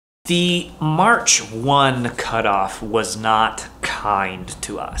The March 1 cutoff was not kind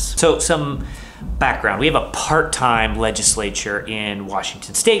to us. So some background. We have a part-time legislature in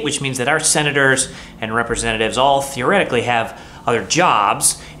Washington State, which means that our senators and representatives all theoretically have other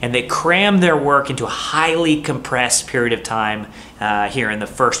jobs, and they cram their work into a highly compressed period of time here in the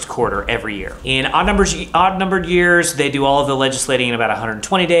first quarter every year. In odd-numbered years, they do all of the legislating in about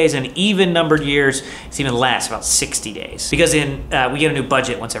 120 days, and even-numbered years, it's even less, about 60 days. Because we get a new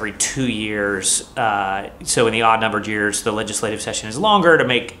budget once every 2 years, so in the odd-numbered years, the legislative session is longer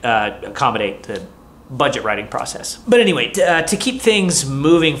to accommodate the budget writing process. But anyway, to keep things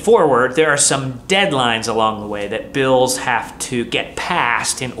moving forward, there are some deadlines along the way that bills have to get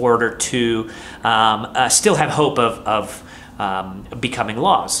passed in order to still have hope of becoming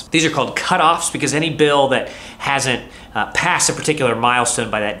laws. These are called cutoffs because any bill that hasn't passed a particular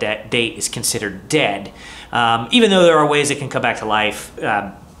milestone by that date is considered dead, even though there are ways it can come back to life.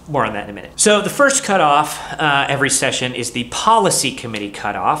 More on that in a minute. So the first cutoff every session is the policy committee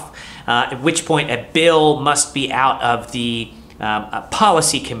cutoff, at which point a bill must be out of the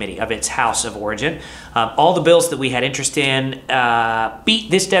policy committee of its house of origin. All the bills that we had interest in beat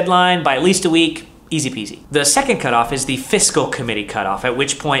this deadline by at least a week. Easy peasy. The second cutoff is the fiscal committee cutoff, at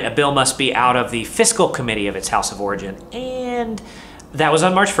which point a bill must be out of the fiscal committee of its house of origin. And that was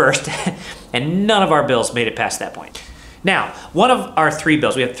on March 1st, and none of our bills made it past that point. Now, one of our 3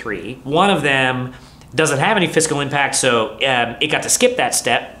 bills, we have 3, one of them doesn't have any fiscal impact, so it got to skip that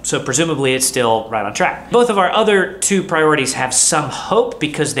step, so presumably it's still right on track. Both of our other 2 priorities have some hope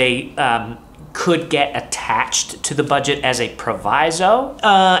because they could get attached to the budget as a proviso.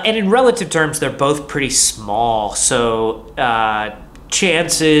 And in relative terms, they're both pretty small, so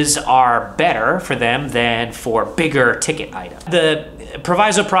chances are better for them than for bigger ticket items. The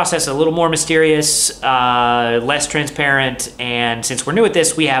proviso process is a little more mysterious, less transparent, and since we're new at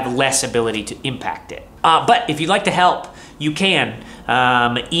this, we have less ability to impact it. But if you'd like to help, you can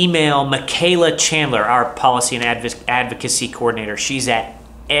email Michaela Chandler, our policy and advocacy coordinator. She's at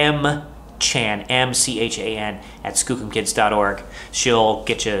mchan, M-C-H-A-N, at skookumkids.org. She'll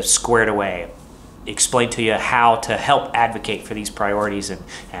get you squared away, explain to you how to help advocate for these priorities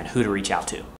and who to reach out to.